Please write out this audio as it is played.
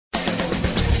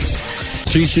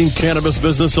teaching cannabis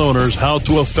business owners how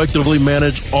to effectively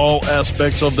manage all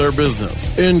aspects of their business,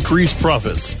 increase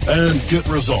profits, and get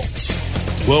results.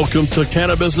 Welcome to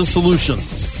Cannabis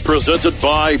Solutions, presented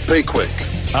by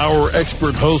PayQuick. Our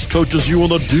expert host coaches you on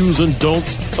the do's and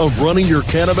don'ts of running your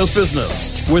cannabis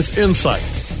business with insight,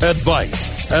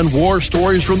 advice, and war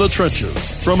stories from the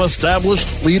trenches from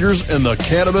established leaders in the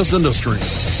cannabis industry.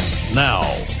 Now,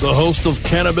 the host of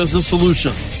Cannabis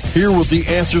Solutions, here with the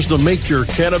answers to make your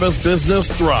cannabis business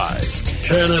thrive,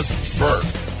 Kenneth Burke.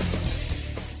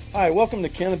 Hi, welcome to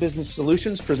Cannabis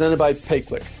Solutions presented by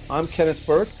PayQuick. I'm Kenneth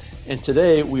Burke, and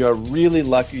today we are really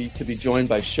lucky to be joined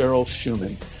by Cheryl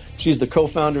Shuman. She's the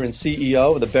co-founder and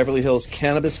CEO of the Beverly Hills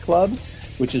Cannabis Club,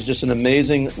 which is just an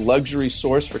amazing luxury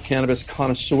source for cannabis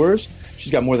connoisseurs.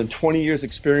 She's got more than 20 years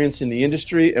experience in the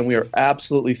industry, and we are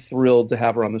absolutely thrilled to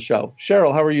have her on the show.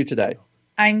 Cheryl, how are you today?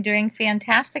 I'm doing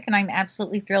fantastic, and I'm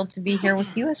absolutely thrilled to be here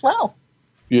with you as well.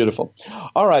 Beautiful.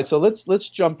 All right, so let's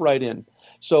jump right in.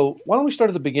 So why don't we start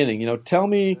at the beginning? Tell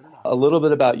me a little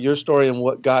bit about your story and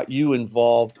what got you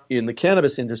involved in the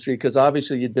cannabis industry, because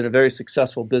obviously you'd been a very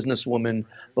successful businesswoman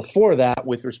before that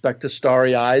with respect to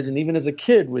Starry Eyes, and even as a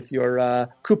kid with your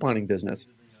couponing business.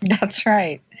 That's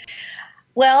right.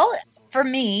 Well, for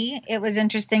me, it was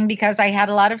interesting because I had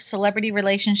a lot of celebrity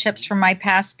relationships from my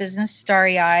past business,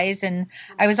 Starry Eyes, and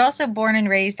I was also born and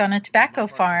raised on a tobacco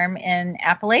farm in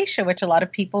Appalachia, which a lot of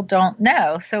people don't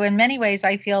know. So in many ways,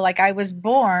 I feel like I was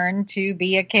born to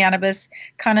be a cannabis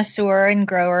connoisseur and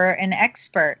grower and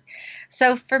expert.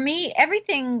 So for me,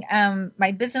 everything,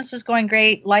 my business was going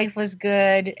great, life was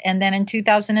good, and then in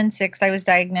 2006, I was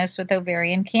diagnosed with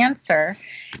ovarian cancer.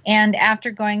 And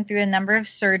after going through a number of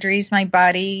surgeries, my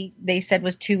body, they said,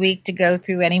 was too weak to go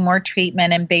through any more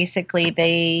treatment, and basically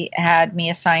they had me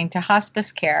assigned to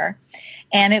hospice care.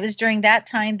 And it was during that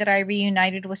time that I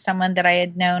reunited with someone that I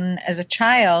had known as a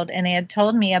child, and they had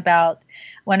told me about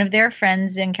one of their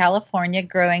friends in California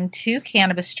growing two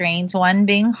cannabis strains, one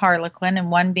being Harlequin and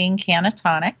one being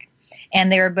Cannatonic.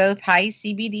 And they were both high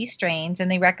CBD strains, and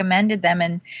they recommended them.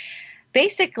 And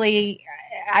basically,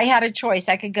 I had a choice.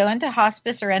 I could go into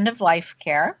hospice or end-of-life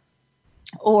care,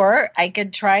 or I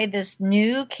could try this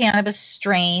new cannabis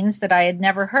strains that I had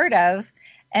never heard of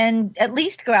and at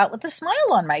least go out with a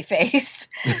smile on my face.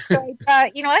 So I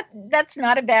thought, you know what, that's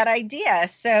not a bad idea.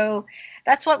 So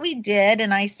that's what we did.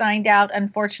 And I signed out,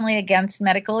 unfortunately, against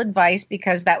medical advice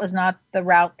because that was not the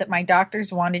route that my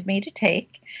doctors wanted me to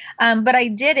take. But I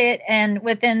did it. And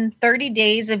within 30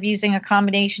 days of using a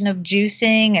combination of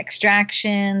juicing,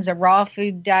 extractions, a raw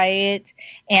food diet,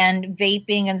 and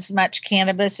vaping as much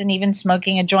cannabis, and even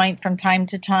smoking a joint from time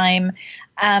to time,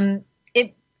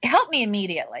 it helped me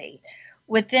immediately.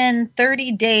 Within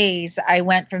 30 days, I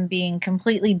went from being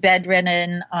completely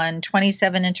bedridden on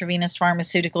 27 intravenous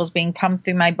pharmaceuticals being pumped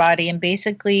through my body and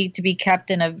basically to be kept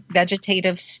in a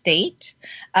vegetative state,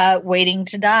 waiting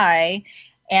to die.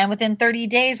 And within 30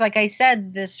 days, like I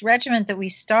said, this regimen that we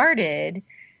started,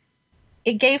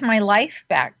 it gave my life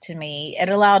back to me. It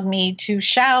allowed me to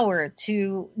shower,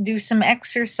 to do some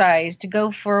exercise, to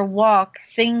go for a walk,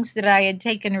 things that I had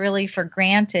taken really for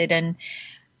granted. And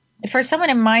for someone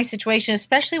in my situation,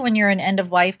 especially when you're an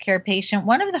end-of-life care patient,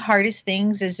 one of the hardest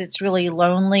things is it's really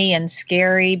lonely and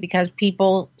scary because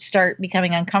people start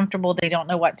becoming uncomfortable. They don't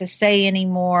know what to say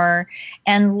anymore,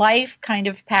 and life kind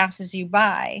of passes you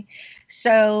by.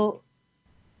 So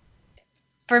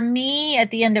for me,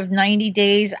 at the end of 90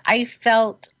 days, I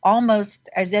felt almost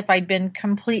as if I'd been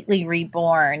completely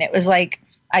reborn. It was like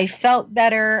I felt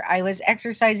better. I was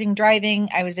exercising, driving.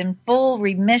 I was in full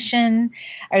remission.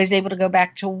 I was able to go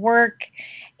back to work.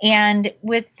 And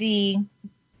with the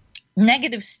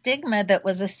negative stigma that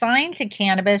was assigned to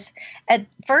cannabis, at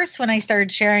first when I started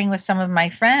sharing with some of my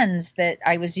friends that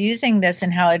I was using this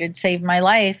and how it had saved my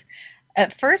life,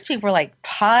 at first people were like,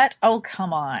 pot? Oh,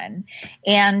 come on.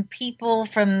 And people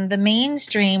from the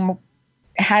mainstream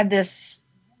had this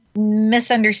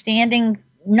misunderstanding,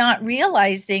 not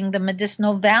realizing the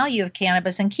medicinal value of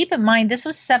cannabis. And keep in mind, this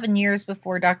was 7 years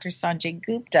before Dr. Sanjay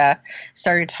Gupta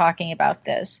started talking about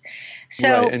this.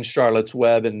 So, right, and Charlotte's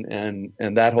Web and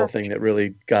that whole thing that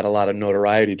really got a lot of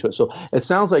notoriety to it. So it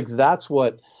sounds like that's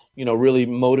what really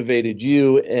motivated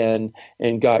you and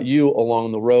got you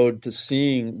along the road to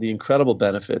seeing the incredible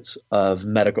benefits of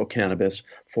medical cannabis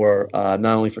for not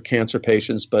only for cancer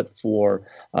patients, but for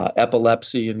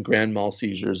epilepsy and grand mal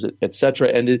seizures, et cetera.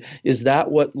 And is that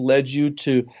what led you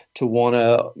to want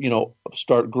to,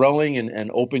 start growing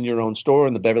and open your own store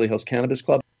in the Beverly Hills Cannabis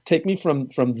Club? Take me from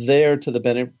there to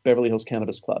the Beverly Hills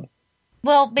Cannabis Club.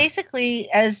 Well,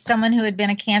 basically, as someone who had been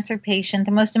a cancer patient,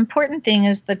 the most important thing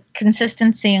is the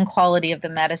consistency and quality of the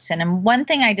medicine. And one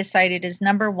thing I decided is,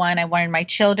 number one, I wanted my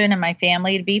children and my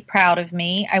family to be proud of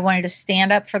me. I wanted to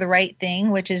stand up for the right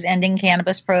thing, which is ending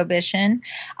cannabis prohibition.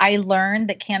 I learned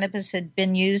that cannabis had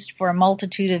been used for a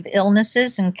multitude of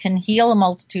illnesses and can heal a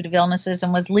multitude of illnesses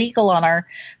and was legal on our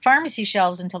pharmacy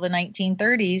shelves until the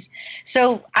 1930s.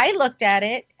 So I looked at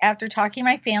it after talking to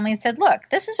my family and said, look,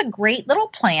 this is a great little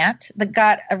plant that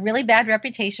got a really bad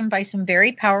reputation by some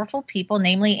very powerful people,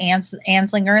 namely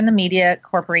Anslinger and the media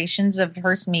corporations of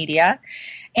Hearst Media.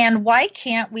 And why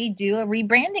can't we do a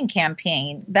rebranding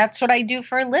campaign? That's what I do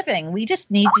for a living. We just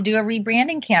need to do a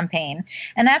rebranding campaign.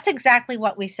 And that's exactly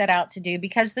what we set out to do,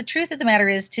 because the truth of the matter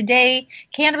is today,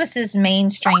 cannabis is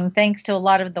mainstream thanks to a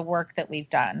lot of the work that we've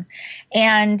done.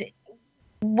 And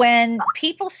when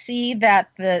people see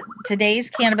that today's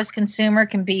cannabis consumer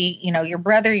can be, your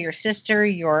brother, your sister,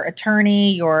 your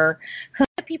attorney, who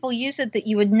people use it that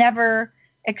you would never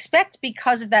expect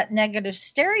because of that negative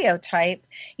stereotype,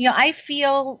 I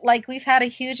feel like we've had a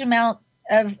huge amount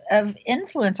of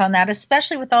influence on that,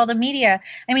 especially with all the media.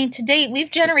 I mean, to date,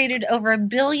 we've generated over $1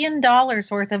 billion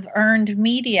worth of earned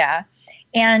media.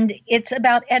 And it's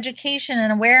about education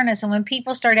and awareness. And when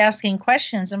people start asking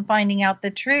questions and finding out the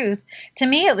truth, to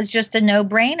me, it was just a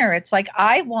no-brainer. It's like,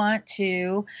 I want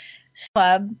to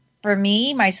club for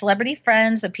me, my celebrity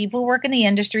friends, the people who work in the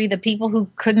industry, the people who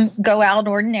couldn't go out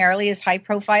ordinarily as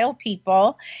high-profile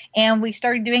people. And we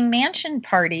started doing mansion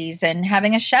parties and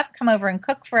having a chef come over and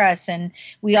cook for us. And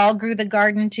we all grew the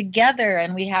garden together.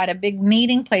 And we had a big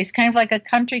meeting place, kind of like a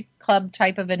country club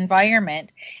type of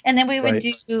environment. And then we would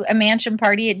do a mansion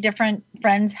party at different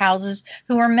friends' houses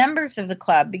who were members of the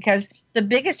club, because the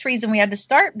biggest reason we had to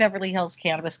start Beverly Hills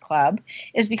Cannabis Club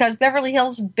is because Beverly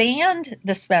Hills banned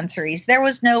dispensaries. There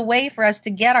was no way for us to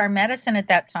get our medicine at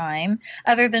that time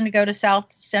other than to go to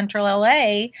South Central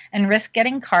LA and risk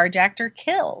getting carjacked or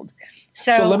killed.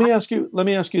 So let me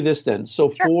ask you this then.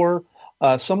 So sure.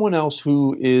 For someone else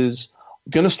who is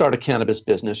going to start a cannabis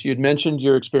business, you'd mentioned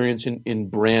your experience in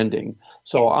branding.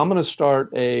 So yes. I'm going to start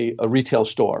a retail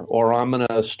store, or I'm going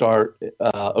to start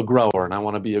a grower, and I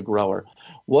want to be a grower.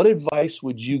 What advice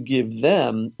would you give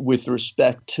them with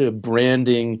respect to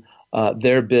branding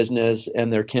their business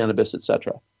and their cannabis, et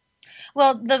cetera?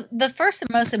 Well, the first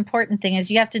and most important thing is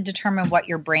you have to determine what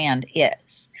your brand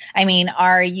is. I mean,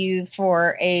 are you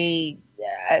for a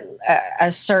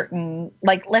certain,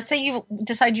 like, let's say you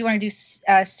decide you want to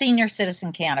do senior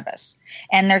citizen cannabis,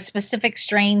 and there's specific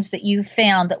strains that you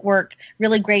found that work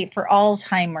really great for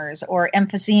Alzheimer's or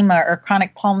emphysema or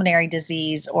chronic pulmonary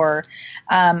disease or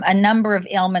a number of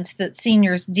ailments that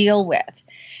seniors deal with.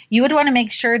 You would want to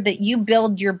make sure that you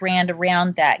build your brand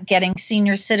around that, getting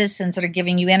senior citizens that are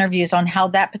giving you interviews on how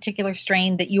that particular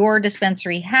strain that your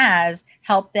dispensary has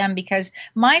helped them. Because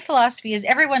my philosophy is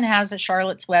everyone has a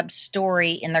Charlotte's Web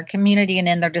story in their community and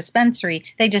in their dispensary.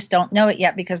 They just don't know it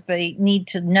yet because they need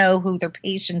to know who their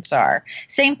patients are.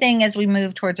 Same thing as we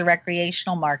move towards a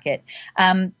recreational market.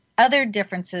 Other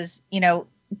differences,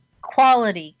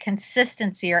 quality,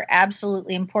 consistency are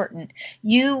absolutely important.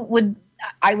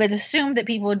 I would assume that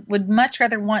people would much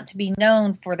rather want to be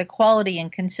known for the quality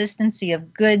and consistency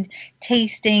of good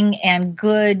tasting and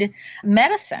good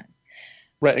medicine.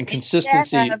 Right, and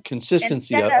consistency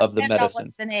of the medicine.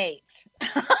 What's an eighth?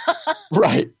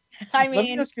 Right. I mean, let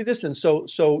me ask you this then. So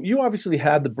you obviously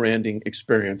had the branding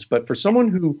experience, but for someone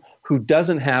who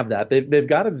doesn't have that, they've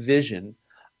got a vision,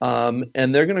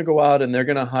 and they're going to go out and they're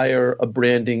going to hire a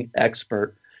branding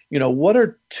expert. What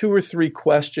are 2 or 3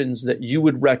 questions that you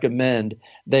would recommend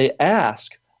they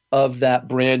ask of that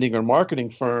branding or marketing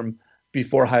firm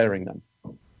before hiring them?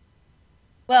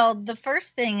 Well, the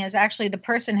first thing is actually the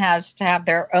person has to have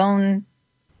their own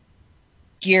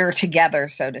gear together,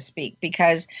 so to speak,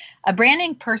 because a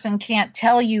branding person can't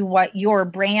tell you what your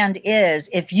brand is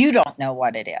if you don't know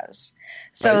what it is.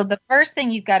 So right. The first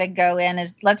thing you've got to go in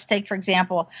is, let's take, for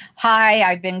example, hi,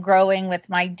 I've been growing with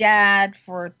my dad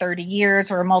for 30 years.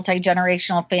 We're a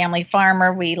multi-generational family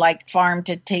farmer. We like farm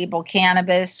to table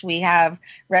cannabis. We have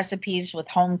recipes with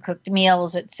home cooked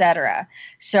meals, etc.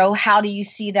 So how do you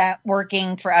see that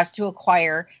working for us to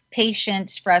acquire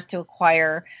patients, for us to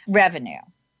acquire revenue?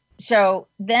 So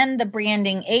then the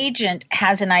branding agent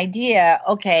has an idea.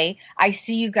 Okay, I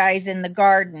see you guys in the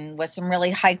garden with some really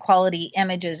high quality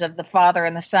images of the father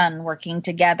and the son working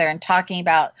together and talking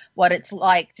about what it's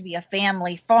like to be a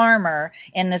family farmer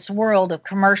in this world of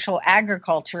commercial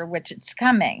agriculture, which it's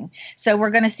coming. So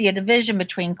we're going to see a division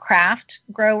between craft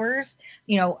growers,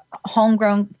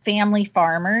 homegrown family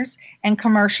farmers and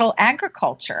commercial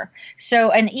agriculture.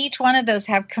 So, and each one of those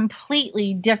have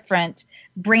completely different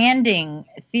branding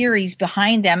theories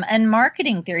behind them and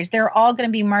marketing theories. They're all going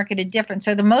to be marketed different.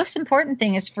 So the most important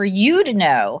thing is for you to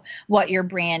know what your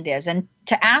brand is and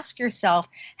to ask yourself,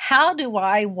 how do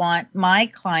I want my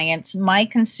clients, my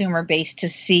consumer base to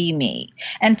see me?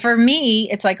 And for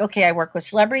me, it's like, okay, I work with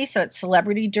celebrities, so it's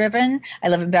celebrity driven. I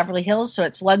live in Beverly Hills, so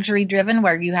it's luxury driven,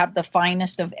 where you have the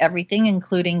finest of everything,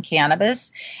 including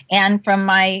cannabis. And from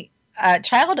my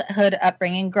childhood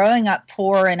upbringing, growing up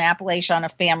poor in Appalachia on a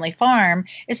family farm,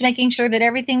 is making sure that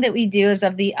everything that we do is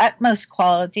of the utmost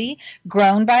quality,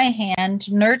 grown by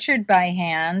hand, nurtured by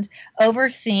hand,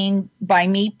 overseen by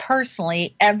me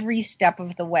personally every step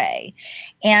of the way.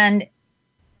 And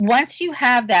once you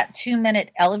have that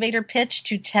 2-minute elevator pitch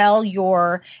to tell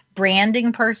your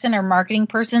branding person or marketing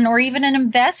person, or even an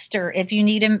investor if you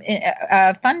need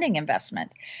a funding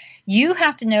investment, you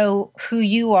have to know who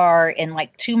you are in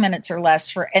like 2 minutes or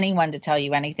less for anyone to tell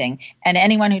you anything. And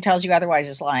anyone who tells you otherwise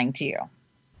is lying to you.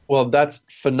 Well, that's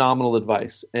phenomenal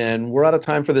advice. And we're out of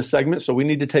time for this segment, so we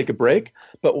need to take a break.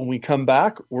 But when we come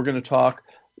back, we're going to talk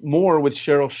more with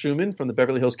Cheryl Shuman from the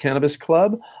Beverly Hills Cannabis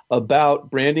Club about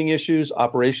branding issues,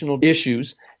 operational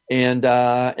issues, and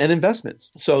investments.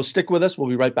 So stick with us. We'll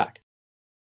be right back.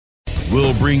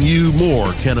 We'll bring you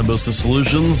more Cannabis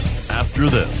Solutions after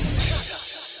this.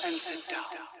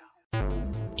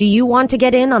 Do you want to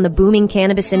get in on the booming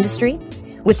cannabis industry?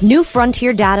 With New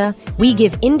Frontier Data, we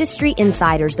give industry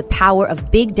insiders the power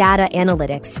of big data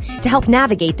analytics to help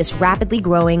navigate this rapidly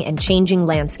growing and changing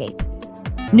landscape.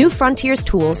 New Frontier's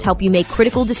tools help you make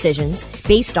critical decisions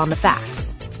based on the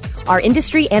facts. Our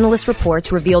industry analyst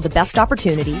reports reveal the best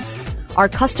opportunities. Our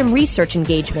custom research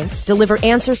engagements deliver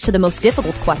answers to the most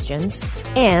difficult questions.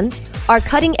 And our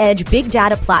cutting-edge big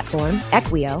data platform,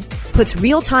 Equio, puts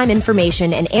real-time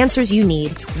information and answers you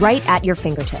need right at your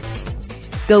fingertips.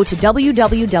 Go to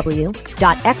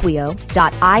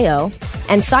www.equio.io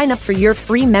and sign up for your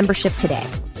free membership today.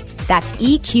 That's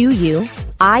EQUIO.io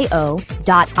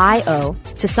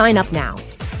to sign up now.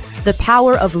 The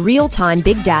power of real-time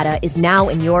big data is now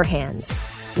in your hands.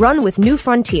 Run with New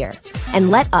Frontier and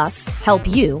let us help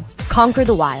you conquer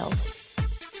the wild.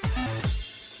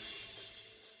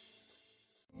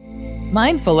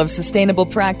 Mindful of sustainable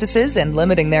practices and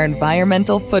limiting their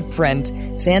environmental footprint,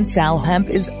 Sansal Hemp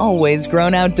is always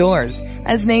grown outdoors,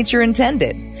 as nature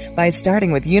intended. By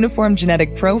starting with uniform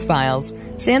genetic profiles,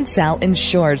 Sansal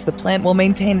ensures the plant will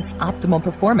maintain its optimal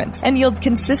performance and yield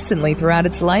consistently throughout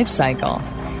its life cycle.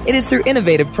 It is through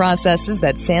innovative processes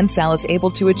that Sansal is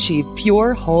able to achieve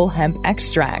pure whole hemp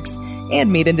extracts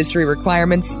and meet industry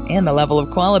requirements and the level of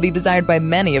quality desired by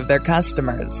many of their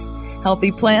customers.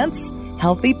 Healthy plants,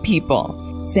 healthy people.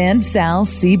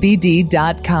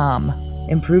 SansalCBD.com.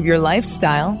 Improve your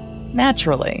lifestyle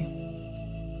naturally.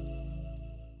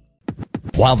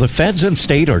 While the feds and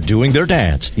state are doing their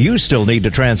dance, you still need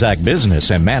to transact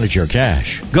business and manage your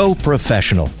cash. Go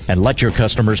professional and let your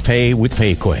customers pay with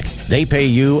PayQuick. They pay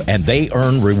you and they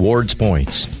earn rewards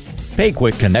points.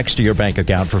 PayQuick connects to your bank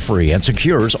account for free and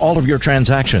secures all of your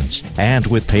transactions. And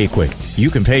with PayQuick, you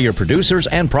can pay your producers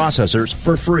and processors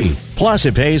for free. Plus,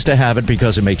 it pays to have it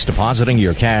because it makes depositing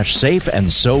your cash safe and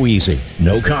so easy.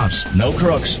 No cops, no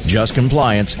crooks, just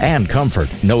compliance and comfort,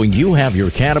 knowing you have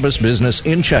your cannabis business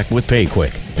in check with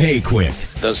PayQuick.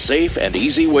 PayQuick, the safe and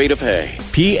easy way to pay.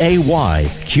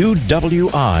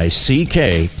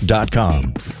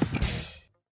 PayQuick.com.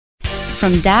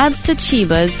 From dabs to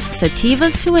chibas,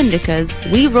 sativas to indicas,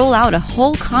 we roll out a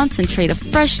whole concentrate of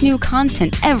fresh new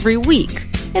content every week.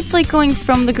 It's like going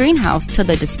from the greenhouse to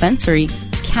the dispensary.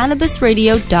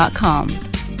 CannabisRadio.com.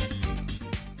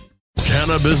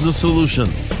 Cannabis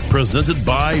Solutions, presented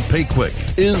by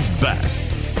PayQuick, is back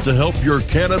to help your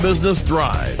cannabis business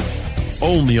thrive.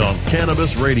 Only on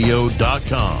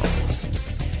CannabisRadio.com.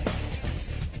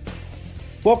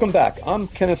 Welcome back. I'm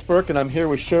Kenneth Burke, and I'm here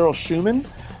with Cheryl Shuman,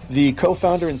 the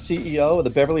co-founder and CEO of the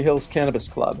Beverly Hills Cannabis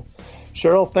Club.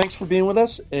 Cheryl, thanks for being with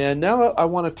us. And now I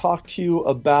want to talk to you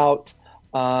about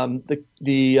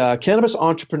the cannabis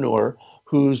entrepreneur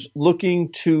who's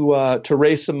looking to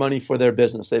raise some money for their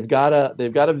business. They've got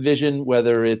a vision,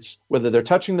 whether they're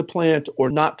touching the plant or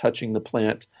not touching the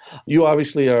plant. You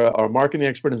obviously are a marketing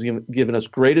expert and have given us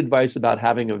great advice about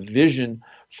having a vision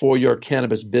for your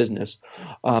cannabis business.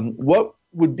 What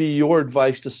would be your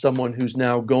advice to someone who's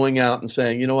now going out and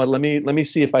saying, you know what, let me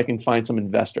see if I can find some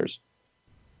investors?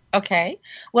 Okay.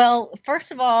 Well,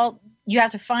 first of all, you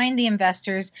have to find the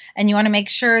investors, and you want to make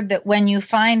sure that when you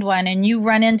find one and you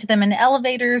run into them in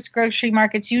elevators, grocery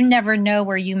markets, you never know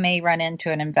where you may run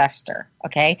into an investor.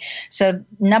 Okay. So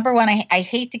number one, I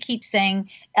hate to keep saying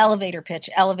elevator pitch,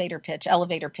 elevator pitch,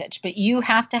 elevator pitch, but you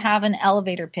have to have an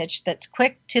elevator pitch that's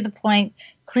quick, to the point,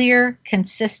 clear,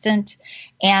 consistent.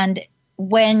 And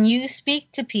when you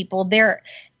speak to people,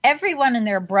 everyone and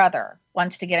their brother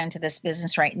wants to get into this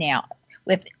business right now,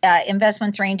 with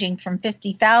investments ranging from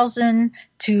 $50,000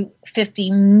 to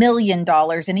 $50 million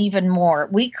and even more.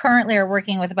 We currently are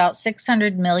working with about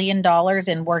 $600 million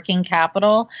in working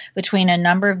capital between a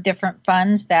number of different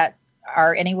funds that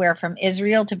are anywhere from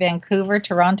Israel to Vancouver,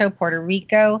 Toronto, Puerto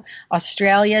Rico,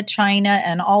 Australia, China,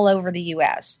 and all over the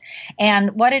U.S.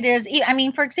 And what it is, I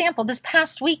mean, for example, this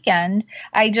past weekend,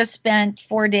 I just spent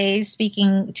 4 days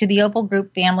speaking to the Opal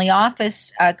Group Family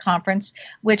Office Conference,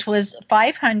 which was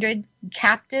 500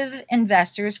 captive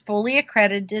investors, fully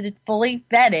accredited, fully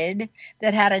vetted,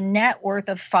 that had a net worth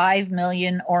of $5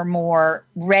 million or more,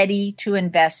 ready to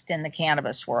invest in the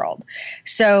cannabis world.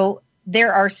 So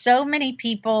there are so many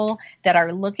people that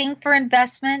are looking for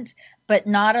investment, but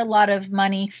not a lot of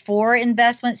money for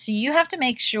investment. So you have to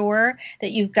make sure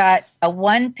that you've got a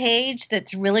one page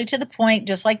that's really to the point,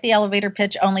 just like the elevator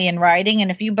pitch, only in writing. And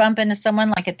if you bump into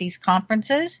someone like at these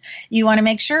conferences, you want to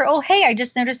make sure, oh, hey, I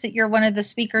just noticed that you're one of the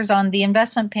speakers on the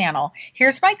investment panel.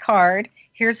 Here's my card.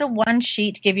 Here's a one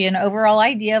sheet to give you an overall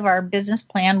idea of our business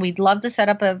plan. We'd love to set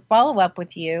up a follow-up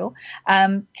with you.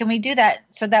 Can we do that?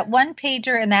 So that one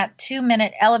pager and that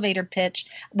 2-minute elevator pitch,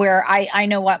 where I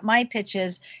know what my pitch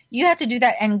is, you have to do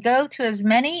that and go to as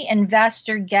many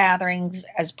investor gatherings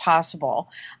as possible.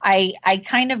 I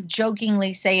kind of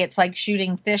jokingly say it's like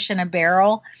shooting fish in a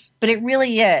barrel, but it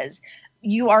really is.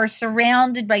 You are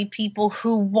surrounded by people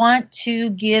who want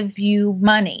to give you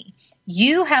money.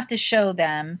 You have to show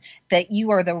them that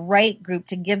you are the right group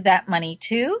to give that money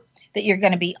to, that you're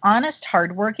going to be honest,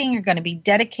 hardworking, you're going to be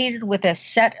dedicated with a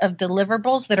set of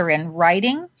deliverables that are in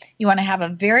writing. You want to have a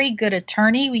very good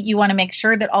attorney. You want to make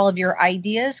sure that all of your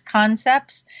ideas,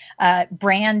 concepts,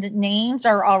 brand names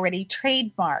are already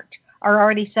trademarked, are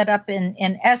already set up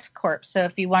in S Corp. So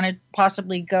if you want to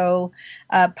possibly go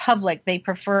public, they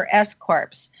prefer S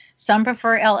Corps. Some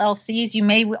prefer LLCs. You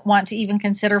may want to even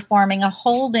consider forming a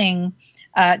holding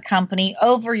company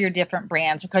over your different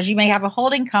brands, because you may have a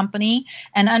holding company,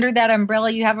 and under that umbrella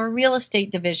you have a real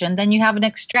estate division, then you have an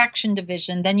extraction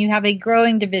division, then you have a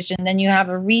growing division, then you have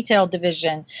a retail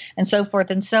division, and so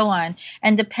forth and so on.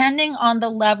 And depending on the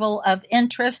level of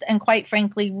interest and, quite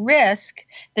frankly, risk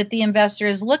that the investor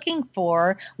is looking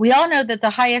for, we all know that the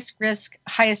highest risk,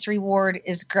 highest reward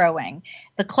is growing.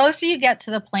 The closer you get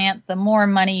to the plant, the more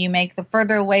money you make. The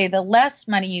further away, the less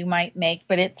money you might make,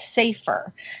 but it's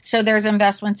safer. So there's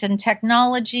investments in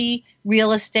technology,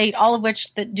 real estate, all of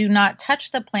which that do not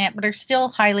touch the plant but are still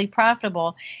highly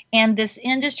profitable. And this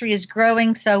industry is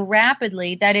growing so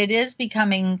rapidly that it is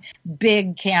becoming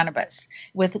big cannabis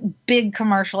with big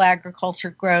commercial agriculture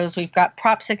grows. We've got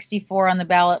Prop 64 on the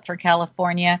ballot for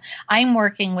California. I'm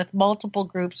working with multiple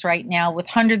groups right now with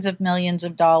hundreds of millions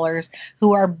of dollars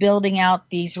who are building out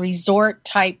these resort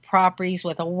type properties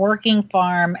with a working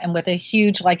farm and with a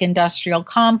huge like industrial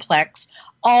complex,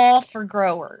 all for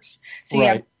growers. So right. You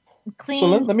have clean. So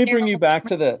let me bring you back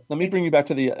to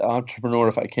the entrepreneur,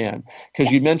 if I can,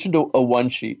 because you mentioned a one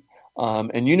sheet,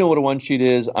 and you know what a one sheet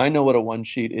is. I know what a one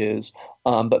sheet is,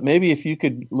 but maybe if you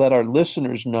could let our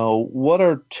listeners know what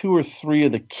are 2 or 3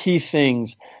 of the key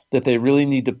things that they really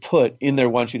need to put in their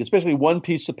one sheet, especially one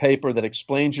piece of paper that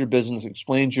explains your business,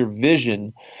 explains your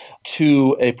vision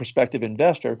to a prospective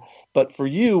investor. But for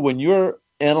you, when you're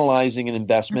analyzing an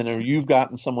investment or you've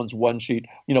gotten someone's one sheet,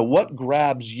 what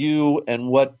grabs you and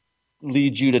what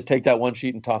leads you to take that one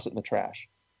sheet and toss it in the trash?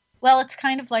 Well, it's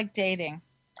kind of like dating.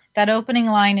 That opening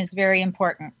line is very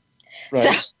important.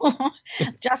 Right. So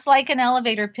just like an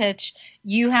elevator pitch,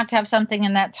 you have to have something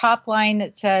in that top line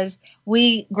that says,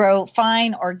 we grow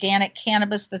fine organic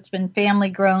cannabis that's been family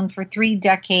grown for 3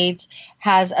 decades,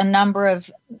 has a number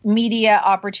of media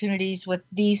opportunities with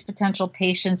these potential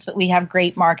patients that we have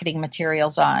great marketing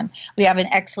materials on. We have an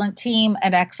excellent team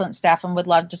and excellent staff and would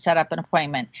love to set up an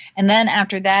appointment. And then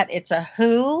after that, it's a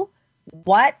who,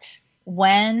 what,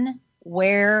 when,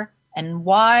 where, and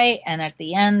why, and at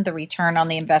the end, the return on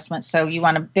the investment. So you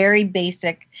want a very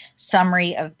basic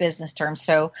summary of business terms.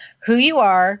 So who you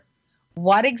are,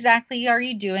 what exactly are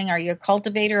you doing? Are you a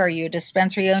cultivator? Are you a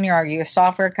dispensary owner? Are you a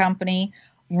software company?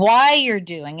 why you're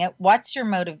doing it. What's your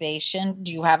motivation?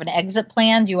 Do you have an exit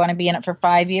plan? Do you want to be in it for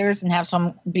 5 years and have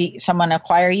someone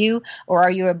acquire you? Or are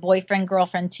you a boyfriend,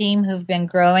 girlfriend team who've been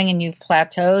growing and you've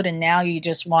plateaued and now you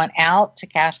just want out to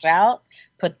cash out?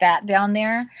 Put that down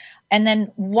there. And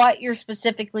then what you're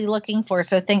specifically looking for.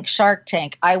 So think Shark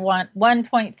Tank. I want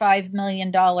 $1.5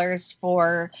 million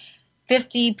for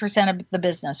 50% of the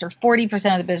business or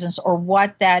 40% of the business or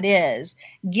what that is.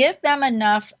 Give them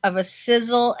enough of a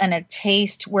sizzle and a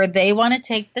taste where they want to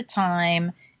take the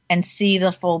time and see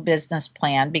the full business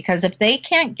plan. Because if they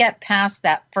can't get past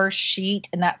that first sheet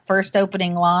and that first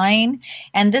opening line,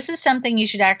 and this is something you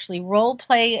should actually role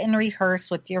play and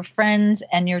rehearse with your friends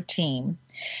and your team.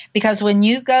 Because when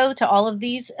you go to all of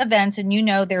these events, and you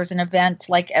know there's an event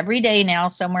like every day now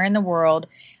somewhere in the world,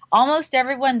 almost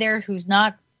everyone there who's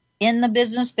not in the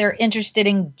business, they're interested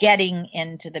in getting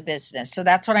into the business. So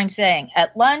that's what I'm saying.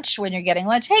 At lunch, when you're getting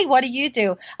lunch, hey, what do you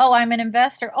do? Oh, I'm an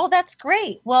investor. Oh, that's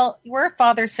great. Well, we're a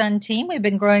father-son team. We've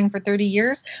been growing for 30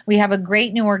 years. We have a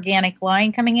great new organic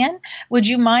line coming in. Would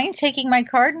you mind taking my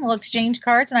card and we'll exchange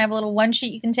cards and I have a little one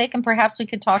sheet you can take and perhaps we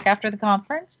could talk after the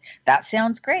conference? That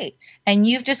sounds great. And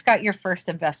you've just got your first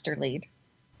investor lead.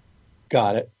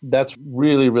 Got it. That's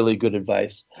really, really good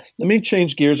advice. Let me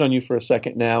change gears on you for a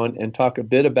second now and talk a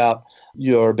bit about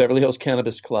your Beverly Hills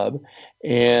Cannabis Club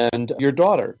and your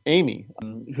daughter, Amy,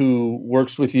 who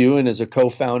works with you and is a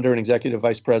co-founder and executive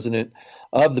vice president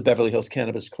of the Beverly Hills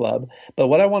Cannabis Club. But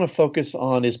what I want to focus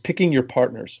on is picking your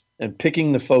partners and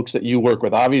picking the folks that you work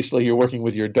with. Obviously, you're working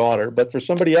with your daughter, but for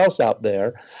somebody else out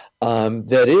there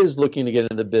that is looking to get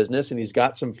into the business and he's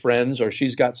got some friends or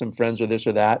she's got some friends or this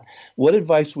or that, what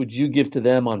advice would you give to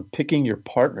them on picking your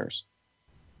partners?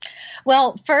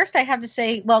 Well, first I have to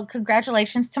say,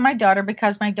 congratulations to my daughter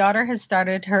because my daughter has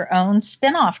started her own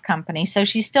spin-off company. So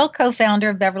she's still co-founder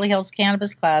of Beverly Hills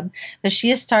Cannabis Club, but she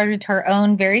has started her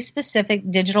own very specific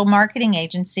digital marketing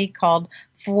agency called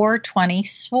 420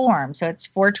 Swarm. So it's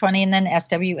 420 and then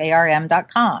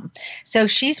SWARM.com. So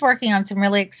she's working on some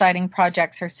really exciting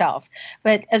projects herself.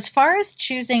 But as far as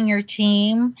choosing your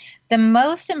team, the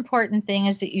most important thing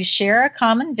is that you share a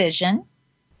common vision,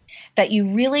 that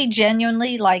you really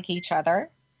genuinely like each other,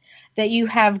 that you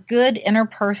have good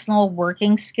interpersonal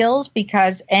working skills,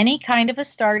 because any kind of a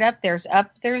startup, there's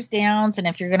up, there's downs. And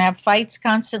if you're going to have fights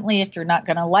constantly, if you're not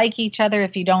going to like each other,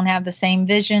 if you don't have the same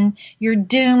vision, you're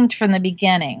doomed from the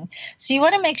beginning. So you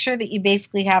want to make sure that you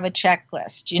basically have a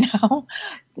checklist, you know?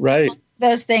 Right.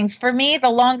 Those things. For me,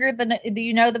 the longer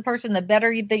you know the person, the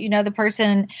better that you know the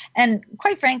person. And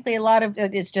quite frankly, a lot of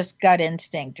it is just gut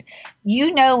instinct.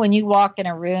 You know when you walk in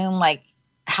a room, like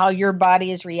how your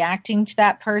body is reacting to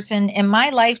that person. In my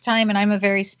lifetime, and I'm a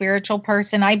very spiritual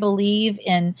person, I believe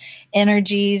in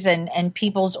energies and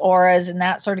people's auras and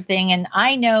that sort of thing. And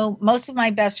I know most of my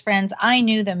best friends, I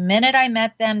knew the minute I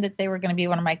met them that they were going to be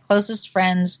one of my closest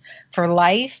friends for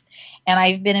life. And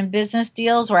I've been in business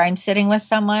deals where I'm sitting with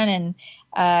someone and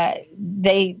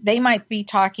they might be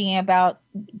talking about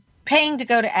paying to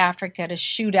go to Africa to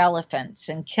shoot elephants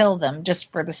and kill them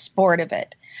just for the sport of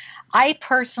it. I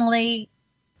personally,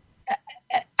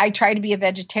 I try to be a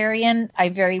vegetarian. I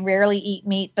very rarely eat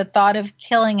meat. The thought of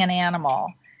killing an animal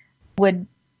would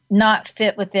not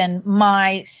fit within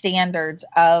my standards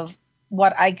of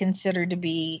what I consider to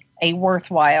be a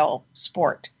worthwhile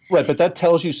sport. Right, but that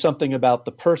tells you something about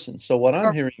the person. So what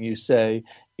I'm hearing you say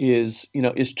is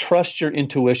trust your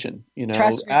intuition.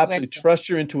 Absolutely trust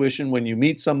your intuition when you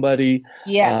meet somebody.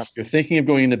 Yes. You're thinking of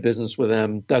going into business with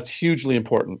them. That's hugely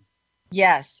important.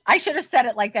 Yes. I should have said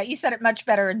it like that. You said it much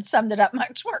better and summed it up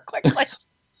much more quickly.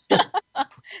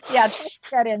 Yeah, trust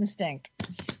that instinct.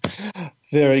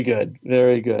 Very good.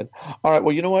 Very good. All right.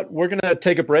 Well, you know what? We're going to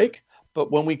take a break. But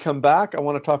when we come back, I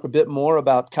want to talk a bit more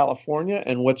about California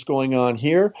and what's going on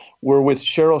here. We're with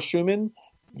Cheryl Shuman,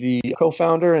 the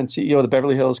co-founder and CEO of the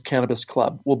Beverly Hills Cannabis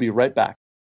Club. We'll be right back.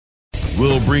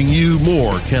 We'll bring you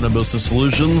more Cannabis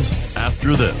Solutions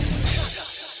after this.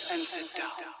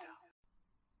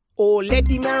 Oh, let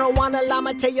the marijuana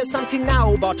llama tell you something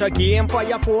now about a game for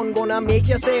your phone gonna make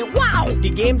you say, wow!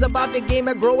 The game's about the game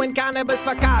of growing cannabis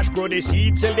for cash. Grow the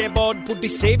seed, sell the bud, put the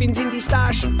savings in the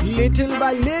stash. Little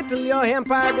by little, your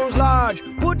empire grows large.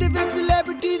 Put the big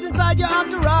celebrities inside your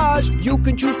entourage. You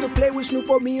can choose to play with Snoop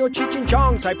or me or Cheech and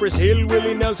Chong, Cypress Hill,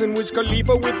 Willie Nelson, Wiz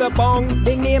Khalifa with a bong.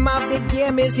 The name of the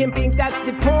game is Hemp Inc., that's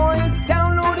the point.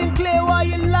 Download and play while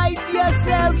you light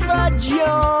yourself a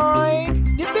joint.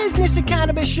 The business of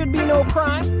cannabis should be no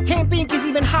crime. Hemp Inc. is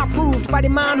even hot-proofed by the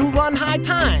man who run High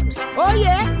Times. Oh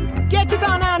yeah? Get it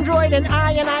on Android and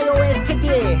iOS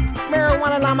today.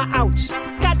 Marijuana llama out.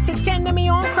 Got to tend to me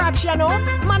own crops, you know.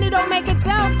 Money don't make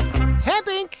itself. Hemp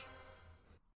Inc.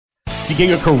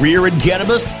 Seeking a career in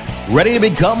cannabis? Ready to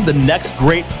become the next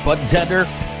great bud tender?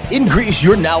 Increase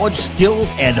your knowledge, skills,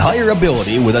 and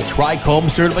hireability with a Trichome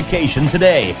certification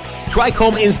today.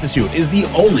 Trichome Institute is the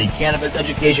only cannabis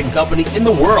education company in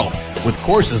the world with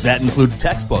courses that include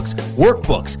textbooks,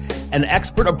 workbooks, and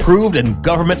expert-approved and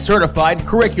government-certified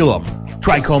curriculum.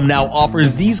 Trichome now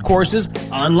offers these courses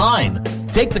online.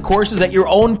 Take the courses at your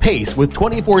own pace with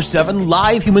 24/7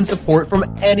 live human support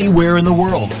from anywhere in the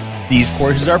world. These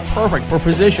courses are perfect for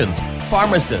physicians,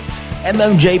 pharmacists,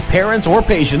 MMJ parents or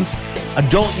patients,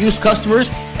 adult use customers,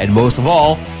 and most of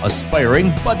all,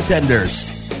 aspiring bud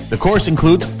tenders. The course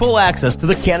includes full access to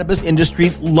the cannabis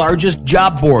industry's largest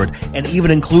job board and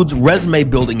even includes resume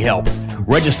building help.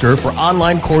 Register for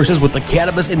online courses with the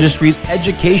cannabis industry's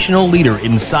educational leader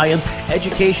in science,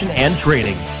 education, and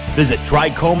training. Visit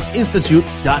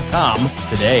TrichomeInstitute.com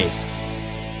today.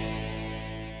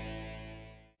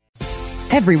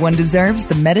 Everyone deserves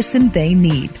the medicine they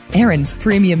need. Aaron's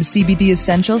premium CBD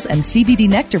essentials and CBD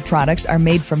nectar products are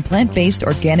made from plant-based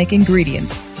organic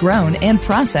ingredients, grown and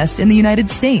processed in the United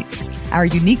States. Our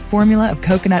unique formula of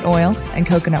coconut oil and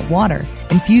coconut water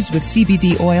infused with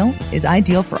CBD oil is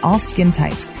ideal for all skin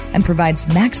types and provides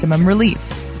maximum relief.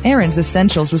 Aaron's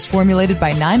Essentials was formulated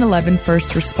by 9/11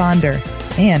 first responder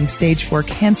and Stage 4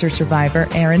 cancer survivor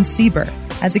Aaron Sieber.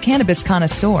 As a cannabis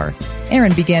connoisseur,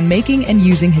 Aaron began making and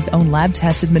using his own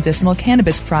lab-tested medicinal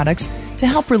cannabis products to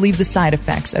help relieve the side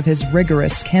effects of his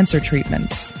rigorous cancer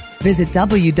treatments. Visit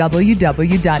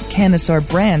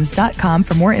www.cannoisseurbrands.com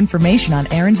for more information on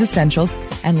Aaron's Essentials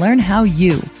and learn how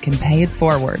you can pay it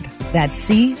forward. That's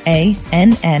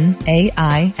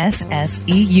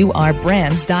CANNAISSEUR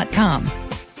brands.com.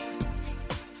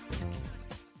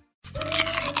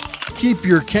 Keep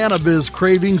your cannabis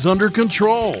cravings under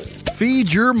control.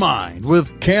 Feed your mind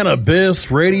with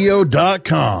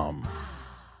CannabisRadio.com.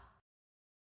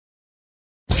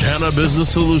 Cannabis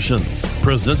Solutions,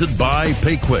 presented by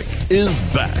PayQuick, is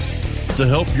back to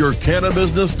help your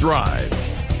cannabis thrive.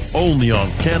 Only on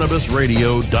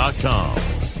CannabisRadio.com.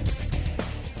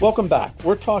 Welcome back.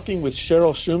 We're talking with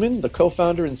Cheryl Shuman, the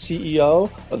co-founder and CEO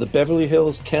of the Beverly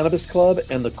Hills Cannabis Club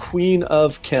and the Queen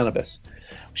of Cannabis.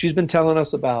 She's been telling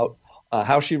us about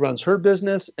how she runs her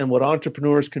business and what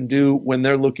entrepreneurs can do when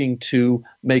they're looking to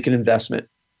make an investment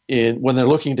when they're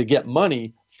looking to get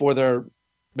money for their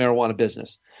marijuana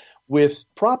business. With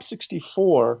Prop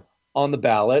 64 on the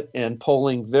ballot and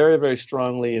polling very, very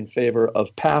strongly in favor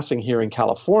of passing here in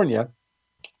California,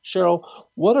 Cheryl,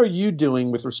 what are you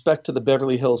doing with respect to the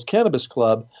Beverly Hills Cannabis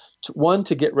Club, one,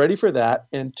 to get ready for that,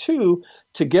 and two,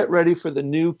 to get ready for the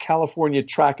new California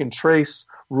track and trace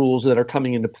rules that are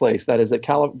coming into place? That is, that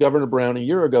Governor Brown a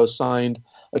year ago signed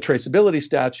a traceability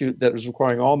statute that was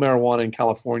requiring all marijuana in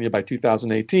California by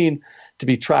 2018 to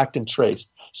be tracked and traced.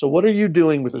 So what are you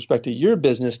doing with respect to your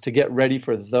business to get ready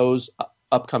for those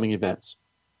upcoming events?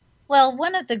 Well,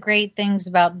 one of the great things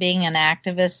about being an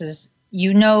activist is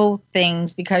you know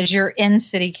things because you're in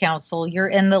city council, you're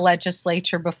in the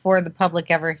legislature before the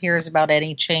public ever hears about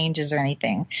any changes or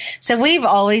anything. So we've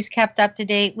always kept up to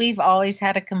date. We've always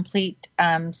had a complete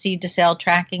seed to sale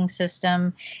tracking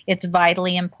system. It's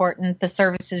vitally important. The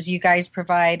services you guys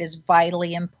provide is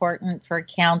vitally important for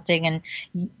accounting and,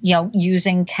 you know,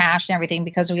 using cash and everything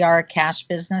because we are a cash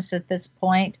business at this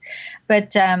point.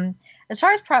 But as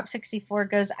far as Prop 64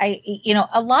 goes,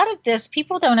 a lot of this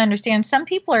people don't understand. Some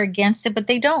people are against it, but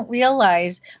they don't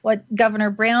realize what Governor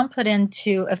Brown put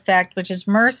into effect, which is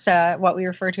MRSA, what we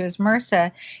refer to as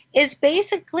MRSA, is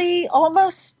basically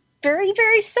almost very,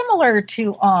 very similar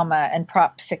to ALMA and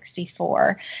Prop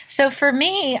 64. So for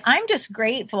me, I'm just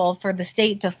grateful for the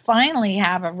state to finally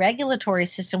have a regulatory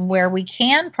system where we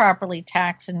can properly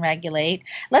tax and regulate.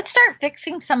 Let's start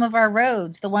fixing some of our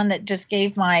roads. The one that just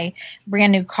gave my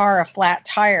brand new car a flat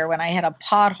tire when I had a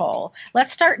pothole.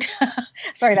 Let's start,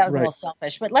 sorry, that was a little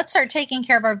selfish, but let's start taking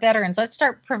care of our veterans. Let's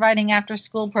start providing after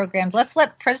school programs. Let's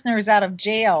let prisoners out of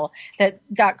jail that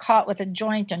got caught with a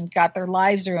joint and got their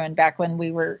lives ruined back when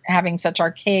we were having such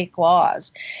archaic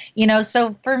laws.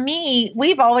 So for me,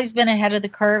 we've always been ahead of the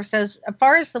curve. So as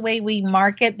far as the way we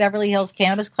market Beverly Hills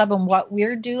Cannabis Club and what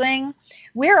we're doing,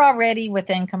 we're already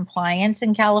within compliance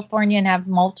in California and have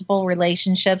multiple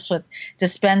relationships with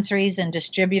dispensaries and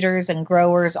distributors and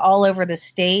growers all over the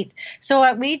state. So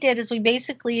what we did is we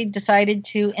basically decided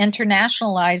to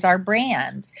internationalize our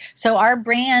brand. So our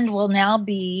brand will now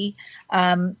be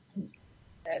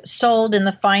sold in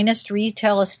the finest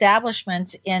retail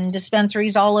establishments in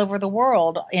dispensaries all over the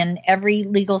world, in every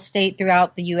legal state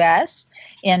throughout the U.S.,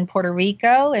 in Puerto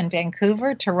Rico, in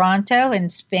Vancouver, Toronto, in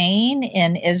Spain,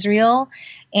 in Israel.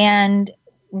 And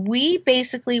we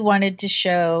basically wanted to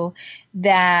show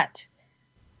that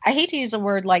I hate to use a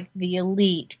word like the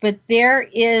elite, but there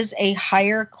is a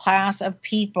higher class of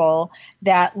people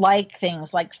that like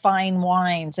things like fine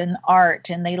wines and art,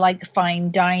 and they like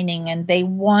fine dining, and they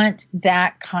want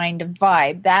that kind of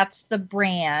vibe. That's the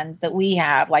brand that we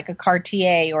have, like a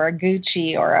Cartier or a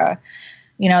Gucci or a,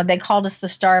 they called us the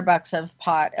Starbucks of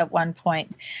pot at one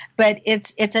point. But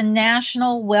it's a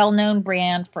national, well-known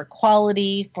brand for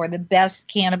quality, for the best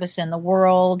cannabis in the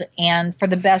world, and for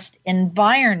the best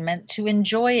environment to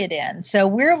enjoy it in. So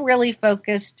we're really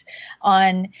focused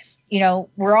on,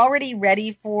 we're already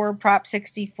ready for Prop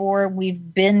 64.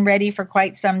 We've been ready for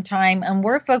quite some time, and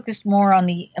we're focused more on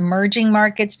the emerging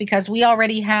markets because we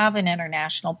already have an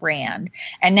international brand.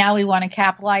 And now we want to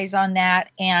capitalize on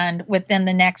that and within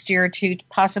the next year or two,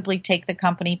 possibly take the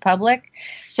company public.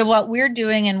 So what we're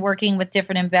doing and working with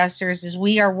different investors is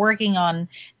we are working on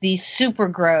these super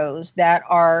grows that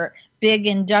are big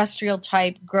industrial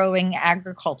type growing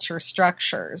agriculture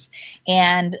structures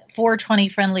and 420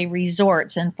 friendly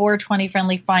resorts and 420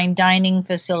 friendly fine dining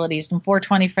facilities and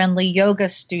 420 friendly yoga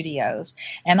studios.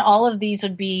 And all of these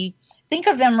would be, think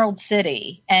of Emerald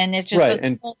City, and it's just right.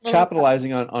 And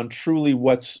capitalizing on truly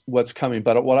what's coming.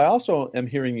 But what I also am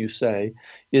hearing you say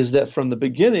is that from the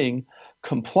beginning,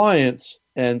 compliance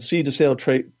and seed to sale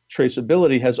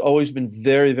traceability has always been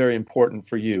very, very important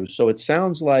for you. So it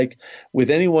sounds like with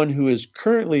anyone who is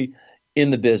currently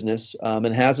in the business and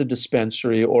has a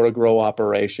dispensary or a grow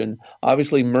operation,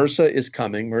 obviously MRSA is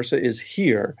coming. MRSA is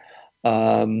here.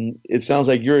 It sounds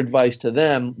like your advice to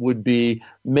them would be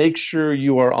make sure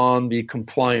you are on the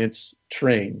compliance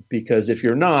train, because if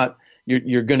you're not,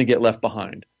 you're going to get left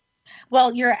behind.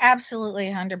 Well, you're absolutely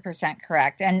 100%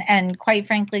 correct. And quite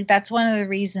frankly, that's one of the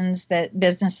reasons that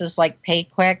businesses like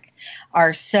PayQuick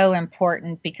are so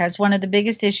important, because one of the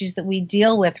biggest issues that we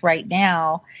deal with right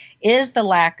now is the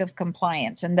lack of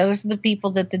compliance. And those are the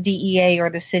people that the DEA or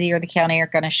the city or the county are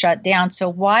going to shut down. So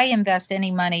why invest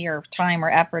any money or time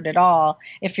or effort at all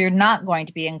if you're not going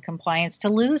to be in compliance to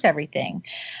lose everything?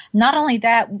 Not only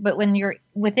that, but when you're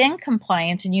within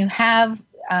compliance and you have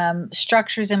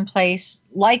structures in place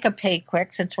like a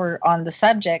PayQuick, since we're on the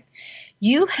subject,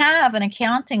 you have an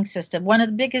accounting system. One of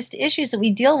the biggest issues that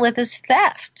we deal with is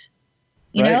theft.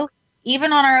 You know,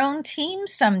 even on our own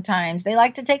teams, sometimes they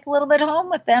like to take a little bit home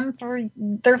with them for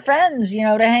their friends, to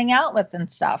hang out with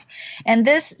and stuff. And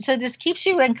this keeps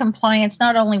you in compliance,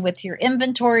 not only with your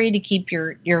inventory to keep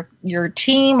your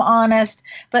team honest,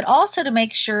 but also to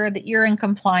make sure that you're in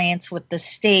compliance with the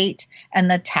state and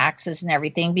the taxes and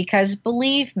everything. Because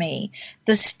believe me,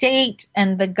 the state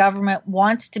and the government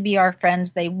wants to be our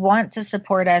friends. They want to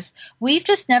support us. We've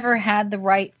just never had the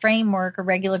right framework or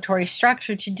regulatory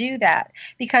structure to do that,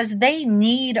 because they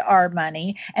need our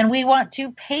money and we want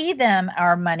to pay them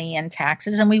our money in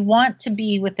taxes and we want to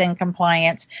be within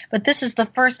compliance. But this is the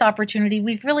first opportunity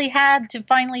we've really had to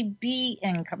finally be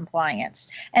in compliance.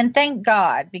 And thank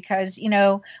God, because,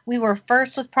 we were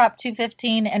first with Prop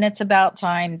 215 and it's about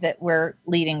time that we're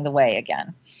leading the way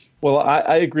again. Well,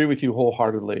 I agree with you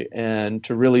wholeheartedly. And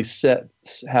to really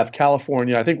have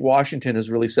California, I think Washington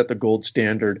has really set the gold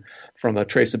standard from a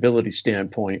traceability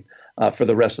standpoint for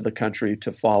the rest of the country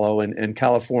to follow. And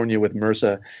California with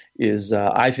MRSA is,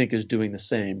 I think, is doing the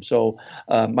same. So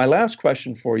my last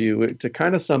question for you, to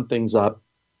kind of sum things up,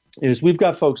 is we've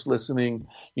got folks listening,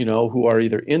 who are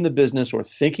either in the business or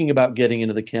thinking about getting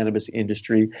into the cannabis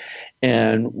industry.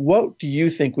 And what do you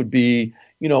think would be,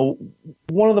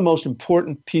 one of the most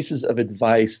important pieces of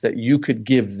advice that you could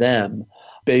give them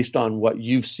based on what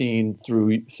you've seen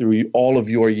through all of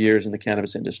your years in the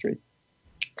cannabis industry?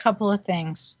 Couple of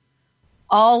things.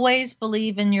 Always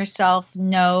believe in yourself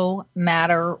no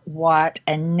matter what,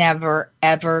 and never,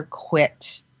 ever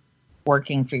quit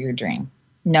working for your dream,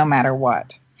 no matter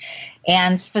what.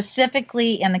 And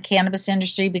specifically in the cannabis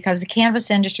industry, because the cannabis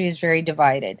industry is very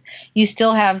divided. You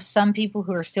still have some people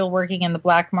who are still working in the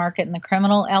black market and the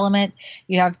criminal element.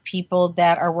 You have people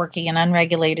that are working in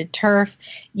unregulated turf.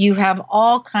 You have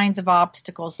all kinds of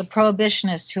obstacles. The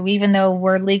prohibitionists who, even though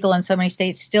we're legal in so many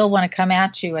states, still want to come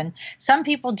at you. And some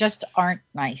people just aren't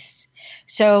nice.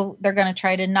 So they're going to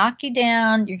try to knock you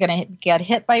down. You're going to get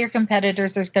hit by your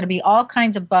competitors. There's going to be all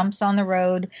kinds of bumps on the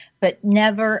road, but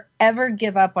never, ever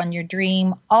give up on your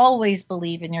dream. Always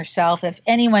believe in yourself. If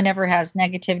anyone ever has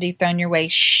negativity thrown your way,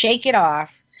 shake it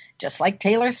off, just like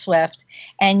Taylor Swift,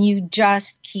 and you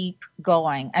just keep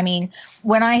going. I mean,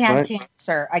 when I had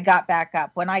cancer, I got back up.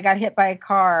 When I got hit by a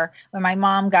car, when my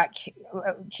mom got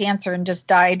cancer and just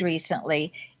died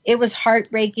recently, it was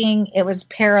heartbreaking. It was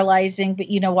paralyzing. But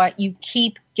you know what? You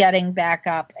keep getting back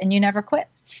up and you never quit.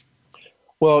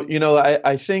 Well,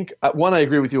 I think, one, I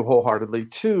agree with you wholeheartedly.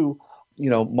 Two,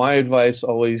 my advice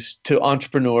always to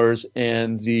entrepreneurs,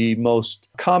 and the most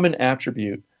common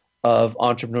attribute of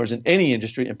entrepreneurs in any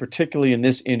industry, and particularly in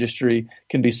this industry,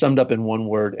 can be summed up in one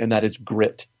word, and that is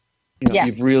grit.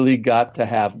 You've really got to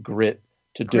have grit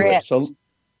to do it. So,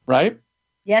 right?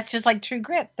 Yes, just like True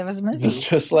Grit. There was a movie.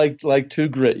 Just like True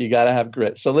Grit. You got to have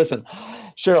grit. So listen,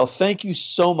 Cheryl, thank you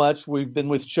so much. We've been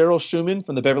with Cheryl Shuman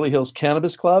from the Beverly Hills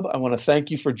Cannabis Club. I want to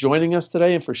thank you for joining us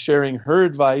today and for sharing her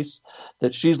advice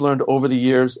that she's learned over the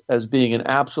years as being an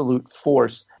absolute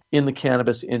force in the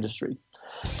cannabis industry.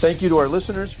 Thank you to our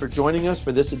listeners for joining us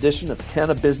for this edition of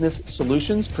Cannabusiness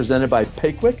Solutions presented by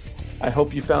PayQuick. I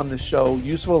hope you found this show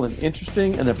useful and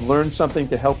interesting and have learned something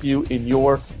to help you in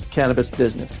your cannabis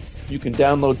business. You can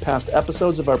download past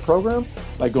episodes of our program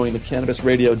by going to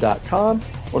cannabisradio.com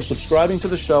or subscribing to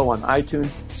the show on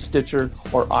iTunes, Stitcher,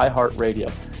 or iHeartRadio.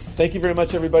 Thank you very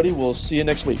much, everybody. We'll see you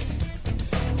next week.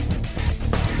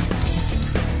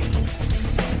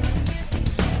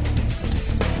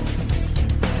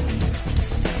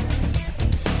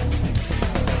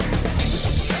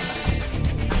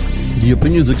 The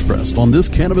opinions expressed on this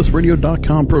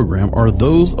CannabisRadio.com program are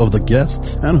those of the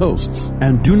guests and hosts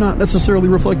and do not necessarily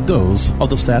reflect those of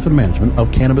the staff and management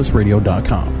of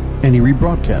CannabisRadio.com. Any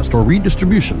rebroadcast or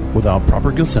redistribution without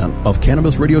proper consent of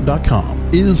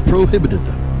CannabisRadio.com is prohibited.